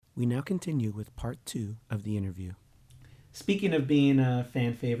We now continue with part 2 of the interview. Speaking of being a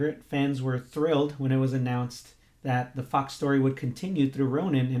fan favorite, fans were thrilled when it was announced that the Fox story would continue through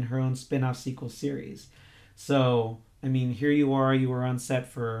Ronin in her own spin-off sequel series. So, I mean, here you were on set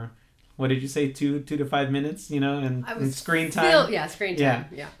for, what did you say, 2 to 5 minutes, and screen time? Screen time,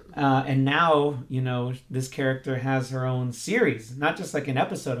 yeah. And now, this character has her own series, not just like an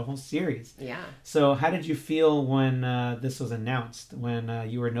episode, a whole series. Yeah. So how did you feel when this was announced, when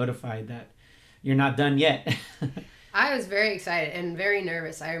you were notified that you're not done yet? I was very excited and very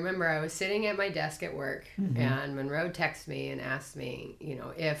nervous. I remember I was sitting at my desk at work, and Monroe texted me and asked me,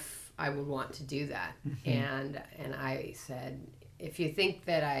 if I would want to do that. And I said, if you think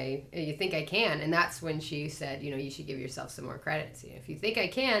I can, and that's when she said, you should give yourself some more credit. So if you think I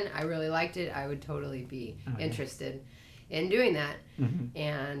can, I really liked it, I would totally be interested in doing that.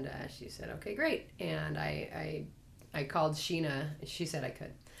 And she said, okay, great. And I called Sheena. She said I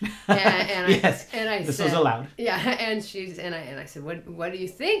could. This said, was allowed. Yeah, and I said, what do you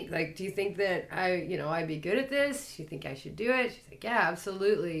think? Like, do you think that I'd be good at this? Do you think I should do it? She's like, yeah,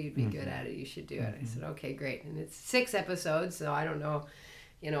 absolutely, you'd be good at it. You should do it. I said, okay, great. And it's 6 episodes, so I don't know,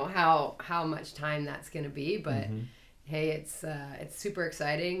 how much time that's going to be, but hey, it's super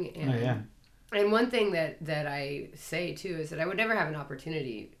exciting. And and one thing that I say too is that I would never have an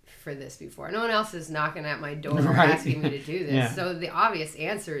opportunity for this before. No one else is knocking at my door asking me to do this. Yeah. So the obvious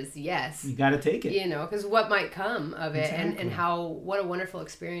answer is yes. You got to take it. Because what might come of it, and what a wonderful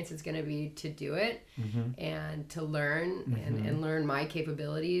experience it's going to be to do it and to learn and learn my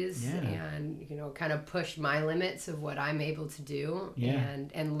capabilities and kind of push my limits of what I'm able to do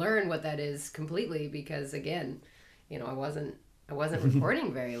and learn what that is completely, because again, I wasn't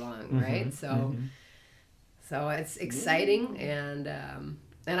recording very long, right? So it's exciting,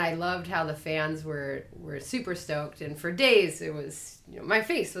 and I loved how the fans were super stoked, and for days it was, my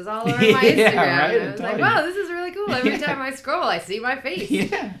face was all over my Instagram. Right? I was like, wow, this is really cool. Every time I scroll, I see my face.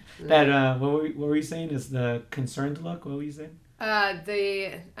 Yeah. That what were you saying? Is the concerned look? What were you saying? I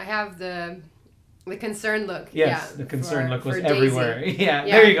have the concerned look. Yes, the concerned look was everywhere. Yeah,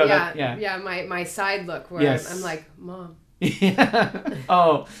 yeah, there you go. Yeah, my side look where I'm like, Mom. Yeah.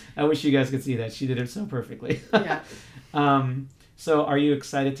 Oh, I wish you guys could see that. She did it so perfectly. Yeah. So are you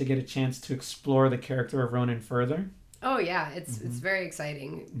excited to get a chance to explore the character of Ronin further? Oh yeah, it's very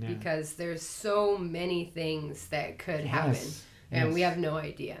exciting because there's so many things that could happen. And we have no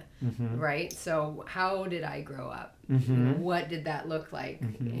idea, right? So how did I grow up? What did that look like?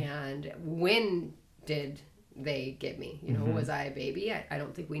 And when did they get me? Was I a baby? I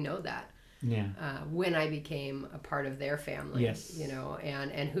don't think we know that. Yeah. When I became a part of their family. Yes.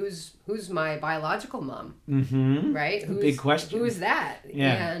 And who's my biological mom? Right? Big question. Who is that?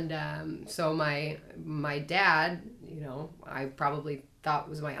 Yeah. And so my dad, I probably thought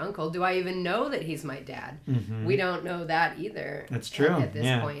was my uncle. Do I even know that he's my dad? We don't know that either. That's true. At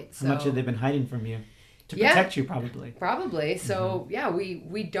this point. So, how much have they been hiding from you? To protect you, probably. Probably. So,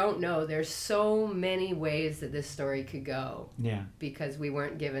 we don't know. There's so many ways that this story could go. Yeah. Because we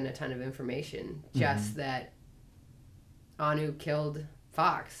weren't given a ton of information. Just that Anu killed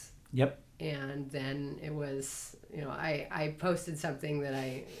Fox. Yep. And then it was, I posted something that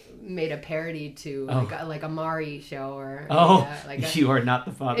I made a parody to, like a Mari show or... you are not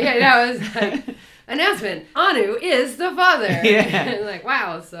the father. Yeah, it was like, announcement, Anu is the father. Yeah. Like,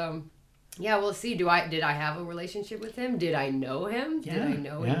 wow, so... Yeah, we'll see. Did I have a relationship with him? Did I know him? Yeah, did I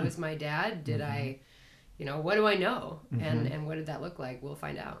know he was my dad? Did I, what do I know? And what did that look like? We'll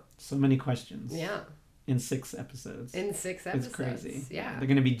find out. So many questions. Yeah. In 6 episodes. It's crazy. Yeah. They're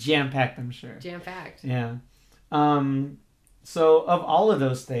going to be jam-packed, I'm sure. Jam-packed. Yeah. So of all of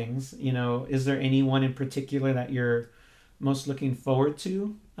those things, is there anyone in particular that you're most looking forward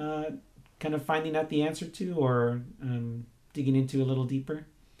to kind of finding out the answer to or digging into a little deeper?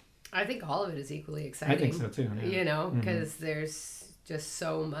 I think all of it is equally exciting. I think so too. Yeah. Because there's just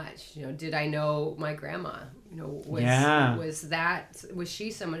so much. Did I know my grandma? Was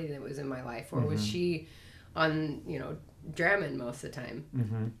she somebody that was in my life, or was she on Dramen most of the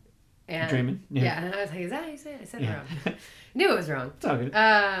time? And Dramen? Yeah. And I was like, is that how you say it? I said it wrong. Knew it was wrong. It's all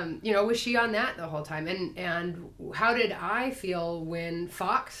good. Was she on that the whole time? And how did I feel when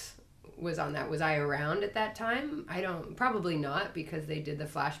Fox was on that? Was I around at that time? Probably not, because they did the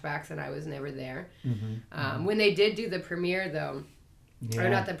flashbacks and I was never there. When they did do the premiere though, or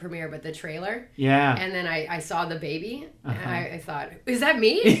not the premiere, but the trailer. Yeah. And then I saw the baby and I thought, is that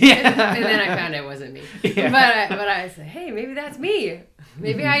me? Yeah. And then I found it wasn't me. Yeah. But I said, hey, maybe that's me.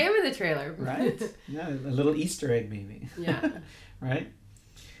 Maybe I am in the trailer. Right. Yeah, a little Easter egg maybe. Yeah. Right?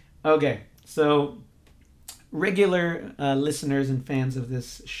 Okay. So regular listeners and fans of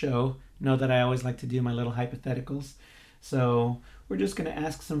this show know that I always like to do my little hypotheticals. So we're just going to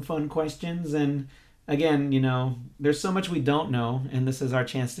ask some fun questions. And again, there's so much we don't know, and this is our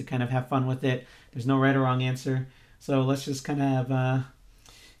chance to kind of have fun with it. There's no right or wrong answer. So let's just kind of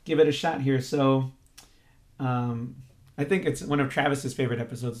give it a shot here. So I think it's one of Travis's favorite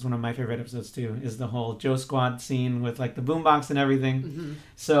episodes. It's one of my favorite episodes too, is the whole Joe Squad scene with like the boombox and everything. Mm-hmm.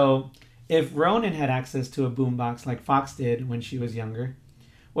 So if Ronan had access to a boombox like Fox did when she was younger,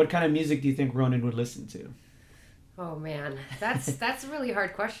 what kind of music do you think Ronan would listen to? Oh man, that's a really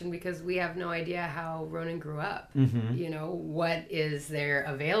hard question because we have no idea how Ronan grew up. Mm-hmm. What is there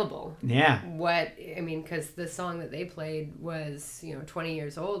available? Yeah. Because the song that they played was 20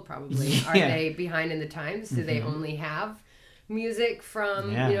 years old probably. Are Yeah. they behind in the times? Do they only have music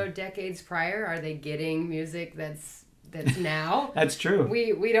from decades prior? Are they getting music that's now? That's true.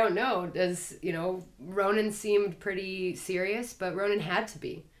 We don't know. Ronan seemed pretty serious, but Ronan had to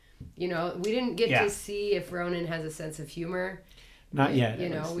be. We didn't get to see if Ronan has a sense of humor. Not yet.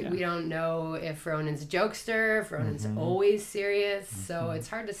 We don't know if Ronan's a jokester, if Ronan's always serious. So it's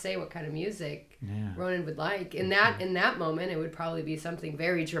hard to say what kind of music Ronan would like. In that moment, it would probably be something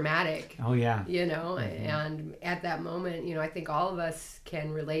very dramatic. Oh yeah. And at that moment, I think all of us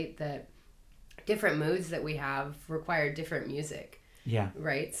can relate that different moods that we have require different music. Yeah.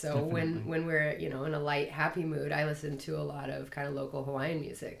 Right. So definitely. when we're in a light, happy mood, I listen to a lot of kind of local Hawaiian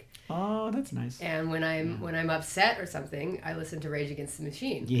music. Oh, that's nice. And when I'm upset or something, I listen to Rage Against the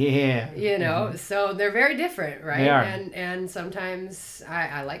Machine. Yeah. So they're very different, right? They are. And sometimes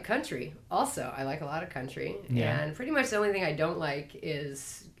I like country. Also, I like a lot of country. Yeah. And pretty much the only thing I don't like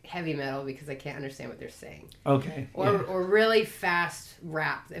is heavy metal because I can't understand what they're saying. Okay. Or really fast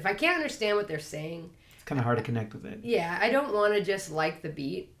rap. If I can't understand what they're saying, it's kind of hard to connect with it. Yeah, I don't want to just like the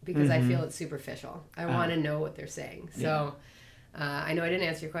beat because I feel it's superficial. I want to know what they're saying. So I know I didn't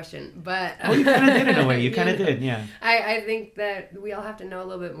answer your question, but... Oh, you kind of did in a way. You kind of did, yeah. I think that we all have to know a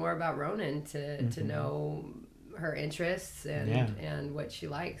little bit more about Ronan to know her interests and what she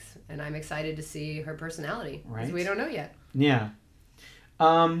likes. And I'm excited to see her personality because we don't know yet. Yeah.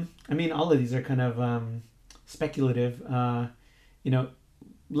 All of these are kind of speculative.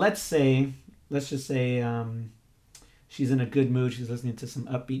 Let's just say she's in a good mood. She's listening to some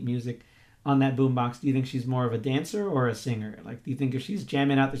upbeat music on that boombox. Do you think she's more of a dancer or a singer? Like, do you think if she's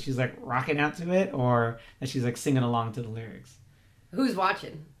jamming out that she's like rocking out to it, or that she's like singing along to the lyrics? Who's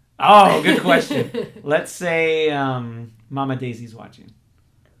watching? Oh, good question. Let's say Mama Daisy's watching.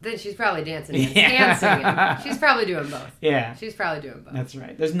 Then she's probably dancing and singing. She's probably doing both. Yeah. She's probably doing both. That's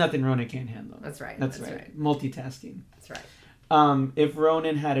right. There's nothing Ronan can't handle. That's right. That's right. Multitasking. That's right. If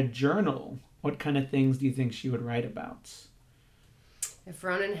Ronan had a journal, what kind of things do you think she would write about? If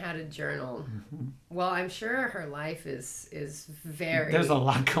Ronan had a journal, well, I'm sure her life is very... There's a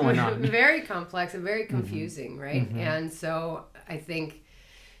lot going on. Very complex and very confusing, right? And so I think,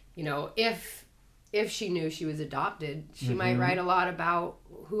 if she knew she was adopted, she might write a lot about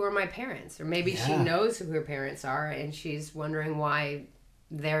who are my parents. Or maybe she knows who her parents are and she's wondering why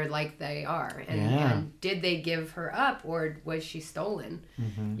they're like they are. And did they give her up or was she stolen?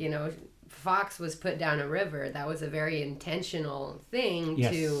 Fox was put down a river. That was a very intentional thing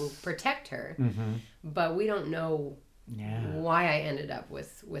to protect her. But we don't know why I ended up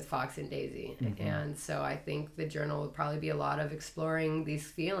with Fox and Daisy. And so I think the journal would probably be a lot of exploring these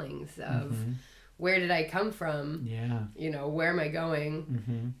feelings of where did I come from? Where am I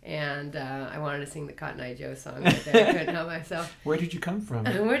going? And I wanted to sing the Cotton Eye Joe song right there. I couldn't help myself. Where did you come from?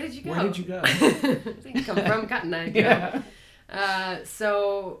 Where did you go? Where did you go? I come from Cotton Eye Joe.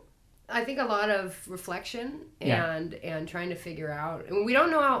 So I think a lot of reflection and trying to figure out. And we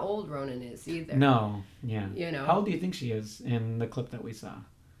don't know how old Ronan is either. No. Yeah. How old do you think she is in the clip that we saw?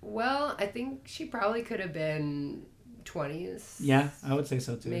 Well, I think she probably could have been 20s. Yeah, I would say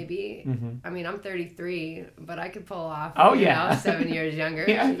so too. Maybe. I mean, I'm 33, but I could pull off 7 years younger.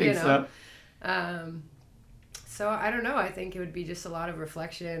 Yeah, I think so. So I don't know. I think it would be just a lot of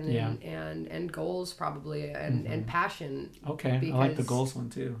reflection and goals probably and passion. Okay, because, I like the goals one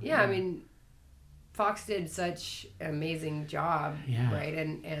too. Yeah, I mean, Fox did such an amazing job, right?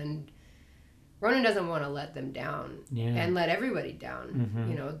 And Ronan doesn't want to let them down and let everybody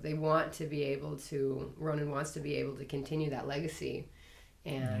down. They want to be able to. Ronan wants to be able to continue that legacy.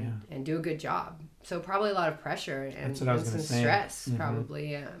 And do a good job. So probably a lot of pressure and some stress.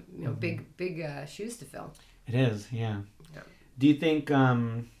 Probably, big shoes to fill. It is, yeah. Do you think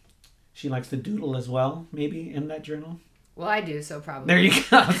she likes to doodle as well, maybe, in that journal? Well, I do, so probably. There you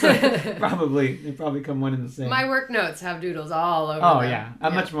go. So they probably come one and the same. My work notes have doodles all over Oh, them. yeah.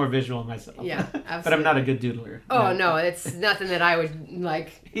 I'm much more visual myself. Yeah, absolutely. But I'm not a good doodler. Oh, no, it's nothing that I would, like,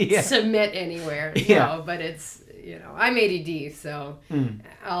 submit anywhere. No, but it's, I'm ADD, so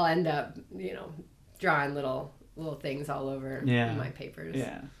I'll end up, drawing little things all over my papers.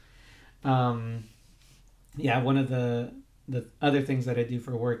 Yeah. One of the other things that I do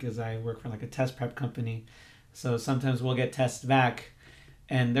for work is I work for like a test prep company. So sometimes we'll get tests back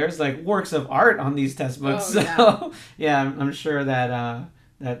and there's like works of art on these test books. Oh, yeah. I'm sure that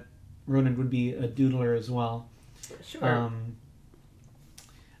that Ronan would be a doodler as well. Sure.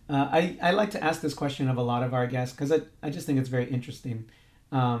 I like to ask this question of a lot of our guests because I just think it's very interesting.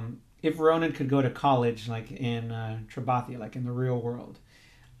 If Ronan could go to college, like in Tribathia, like in the real world,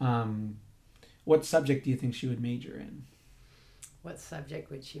 what subject do you think she would major in? What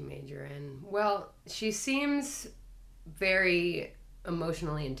subject would she major in? Well, she seems very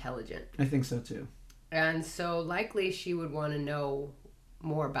emotionally intelligent. I think so too. And so likely she would want to know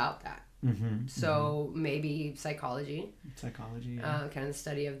more about that. Mm-hmm, so maybe psychology. Yeah. Kind of the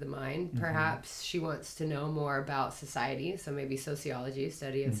study of the mind. Perhaps she wants to know more about society. So maybe sociology,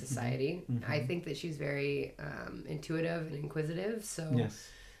 study of society. I think that she's very intuitive and inquisitive. So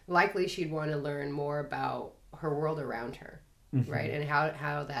likely she'd want to learn more about her world around her. Right, and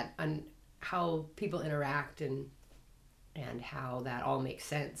how people interact and how that all makes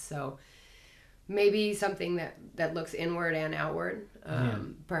sense. So maybe something that looks inward and outward.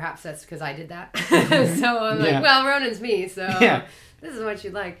 Perhaps that's because I did that. So I'm like, well, Ronan's me, so this is what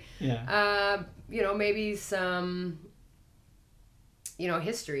you'd like. Yeah. Maybe some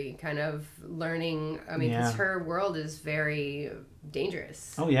history, kind of learning. I mean, because her world is very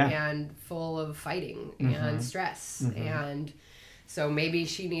dangerous. Oh, yeah. And full of fighting and stress. And so maybe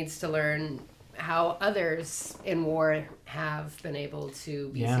she needs to learn how others in war have been able to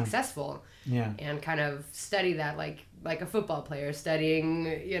be successful. Yeah. And kind of study that like a football player studying,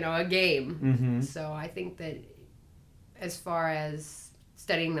 a game. So I think that as far as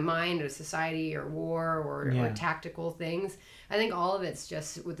studying the mind of society or war or tactical things, I think all of it's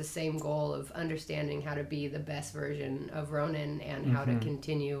just with the same goal of understanding how to be the best version of Ronan and how to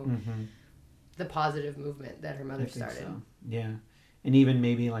continue the positive movement that her mother started. So. Yeah. And even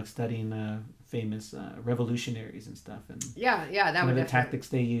maybe like studying famous revolutionaries and stuff. And that would the tactics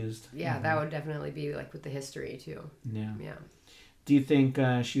they used. Yeah, that would definitely be like with the history too. Yeah. Yeah. Do you think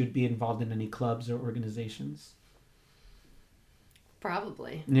she would be involved in any clubs or organizations?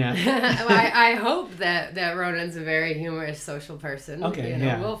 Probably. Yeah. I hope that Ronan's a very humorous social person.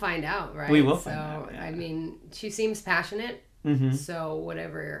 Okay, We'll find out, right? We will find out. Yeah. I mean, she seems passionate. So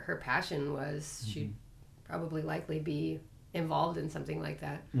whatever her passion was, she'd probably likely be involved in something like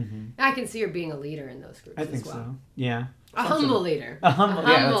that. I can see her being a leader in those groups as well. I think so. Yeah. A humble leader. A humble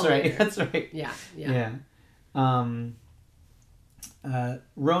leader. Right. That's right. Yeah.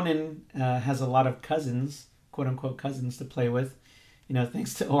 Ronan has a lot of cousins, quote unquote cousins, to play with.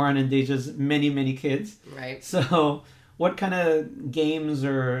 Thanks to Oran and Deja's many, many kids. Right. So what kind of games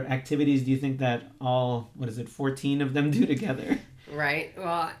or activities do you think that all, 14 of them do together? Right.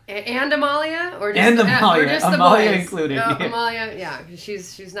 Well, and Amalia? Or just Amalia. Or just Amalia the boys? Included. No, Yeah. Amalia,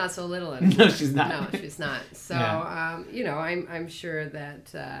 she's not so little anymore. No, she's not. No, she's not. So, I'm sure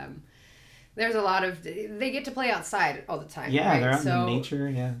that there's a lot of, they get to play outside all the time. Yeah, right? they're out in nature,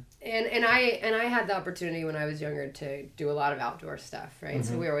 yeah. And I had the opportunity when I was younger to do a lot of outdoor stuff, right?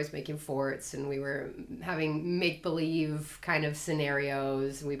 So we were always making forts and we were having make-believe kind of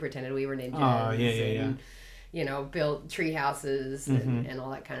scenarios. We pretended we were ninjas. Oh, yeah. Built tree houses and all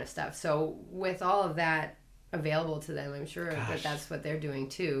that kind of stuff. So with all of that available to them, I'm sure that that's what they're doing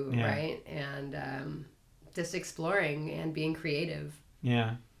too, right? And just exploring and being creative.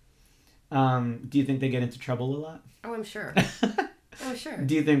 Yeah. Do you think they get into trouble a lot? Oh, I'm sure. Oh, sure.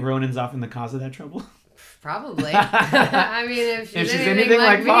 Do you think Ronan's often the cause of that trouble? Probably. I mean, if she's anything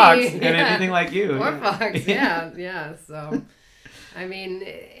like Fox and anything like you. Or Fox, yeah. So, I mean,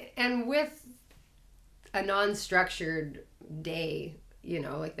 and with a non-structured day,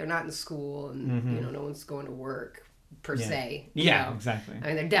 like they're not in school and, no one's going to work per se. Yeah, exactly. I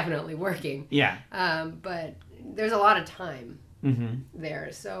mean, they're definitely working. Yeah. But there's a lot of time there.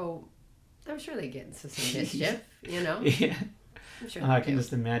 So I'm sure they get into some mischief, Yeah. I'm sure I can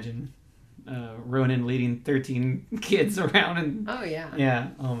just imagine Ronan leading 13 kids around and oh yeah,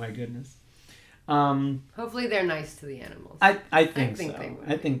 oh my goodness. Hopefully they're nice to the animals. I think so. They would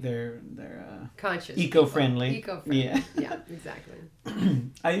I think they're conscious, eco-friendly. Eco-friendly. Yeah, exactly.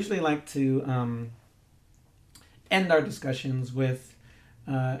 I usually like to end our discussions with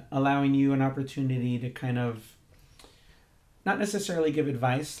allowing you an opportunity to kind of not necessarily give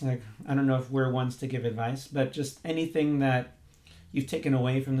advice. Like, I don't know if we're ones to give advice, but just anything that you've taken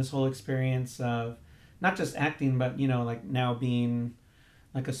away from this whole experience of not just acting, but, you know, like now being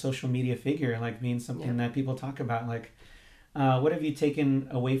like a social media figure, like being something that people talk about. Like, what have you taken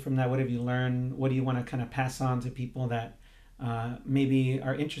away from that? What have you learned? What do you want to kind of pass on to people that maybe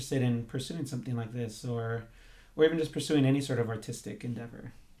are interested in pursuing something like this, or even just pursuing any sort of artistic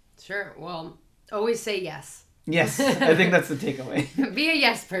endeavor? Sure. Well, always say yes. Yes, I think that's the takeaway. Be a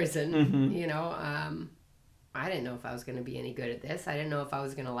yes person. You know, I didn't know if I was going to be any good at this. I didn't know if I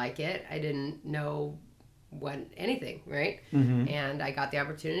was going to like it. I didn't know anything, right? And I got the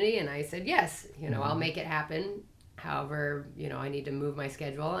opportunity, and I said yes. You know, I'll make it happen. However, you know, I need to move my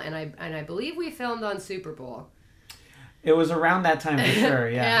schedule, and I believe we filmed on Super Bowl. It was around that time for sure,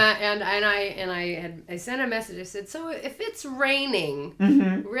 yeah. I sent a message. I said, so if it's raining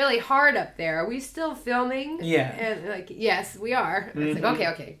really hard up there, are we still filming? Yeah. And like, yes, we are. I was like,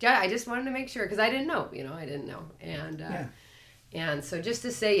 okay. I just wanted to make sure, because I didn't know. And so just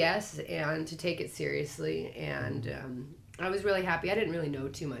to say yes and to take it seriously, and I was really happy. I didn't really know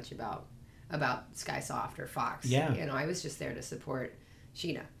too much about Skysoft or Fox. Yeah. You know, I was just there to support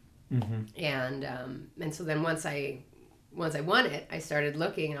Sheena. And so then once I won it, I started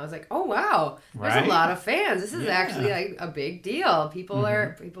looking, and I was like, oh wow, there's a lot of fans. This is actually like a big deal. People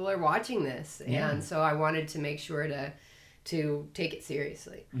are watching this. And so I wanted to make sure to take it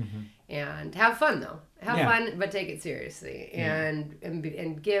seriously and have fun though. Have fun, but take it seriously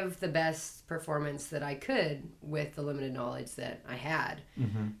and give the best performance that I could with the limited knowledge that I had,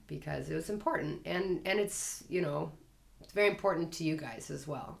 because it was important, and it's, you know, it's very important to you guys as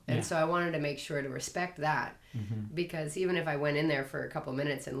well. And so I wanted to make sure to respect that, because even if I went in there for a couple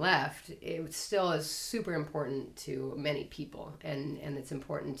minutes and left, it still is super important to many people, and it's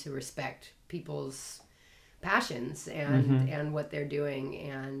important to respect people's passions and what they're doing.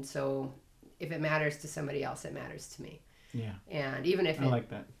 And so if it matters to somebody else, it matters to me. Yeah. And even if I like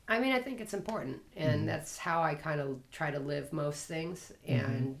that. I mean, I think it's important, and that's how I kind of try to live most things.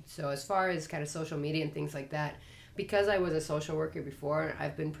 And so as far as kind of social media and things like that, because I was a social worker before,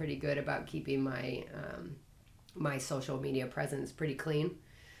 I've been pretty good about keeping my my social media presence pretty clean.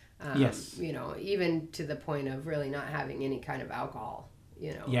 Yes. You know, even to the point of really not having any kind of alcohol,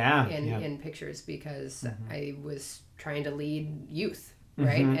 you know, in pictures, because I was trying to lead youth,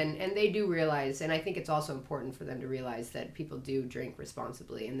 right? And they do realize, and I think it's also important for them to realize that people do drink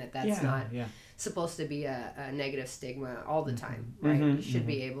responsibly, and that's not supposed to be a negative stigma all the time, right? You should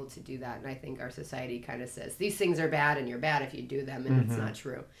be able to do that. And I think our society kind of says these things are bad and you're bad if you do them, and it's not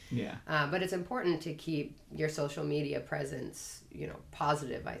true. Yeah. But it's important to keep your social media presence, you know,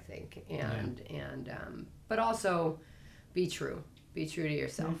 positive, I think, and but also be true to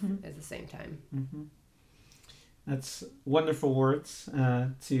yourself at the same time. That's wonderful words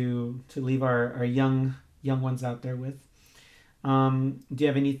to leave our young ones out there with. Do you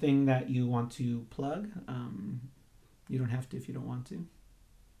have anything that you want to plug? You don't have to if you don't want to.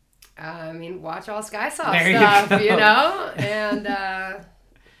 I mean, watch all Skysoft stuff, you know? And I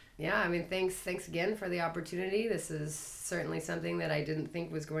mean, thanks again for the opportunity. This is certainly something that I didn't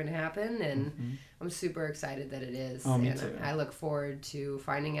think was going to happen, and I'm super excited that it is. Oh, me too. I look forward to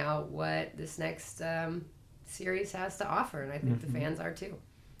finding out what this next series has to offer, and I think the fans are too.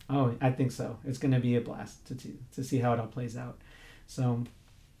 Oh, I think so. It's going to be a blast to see how it all plays out. So,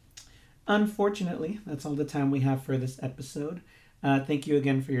 unfortunately, that's all the time we have for this episode. Thank you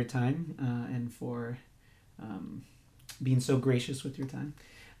again for your time and for being so gracious with your time.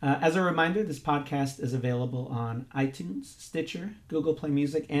 As a reminder, this podcast is available on iTunes, Stitcher, Google Play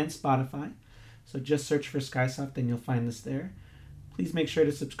Music, and Spotify. So just search for Skysoft and you'll find us there. Please make sure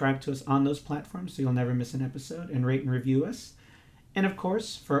to subscribe to us on those platforms so you'll never miss an episode, and rate and review us. And of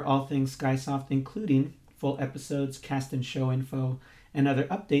course, for all things Skysoft, including full episodes, cast and show info, and other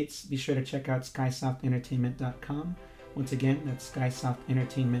updates, be sure to check out skysoftentertainment.com. Once again, that's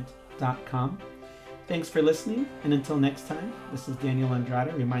skysoftentertainment.com. Thanks for listening, and until next time, this is Daniel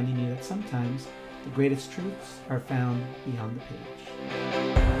Andrade reminding you that sometimes the greatest truths are found beyond the page.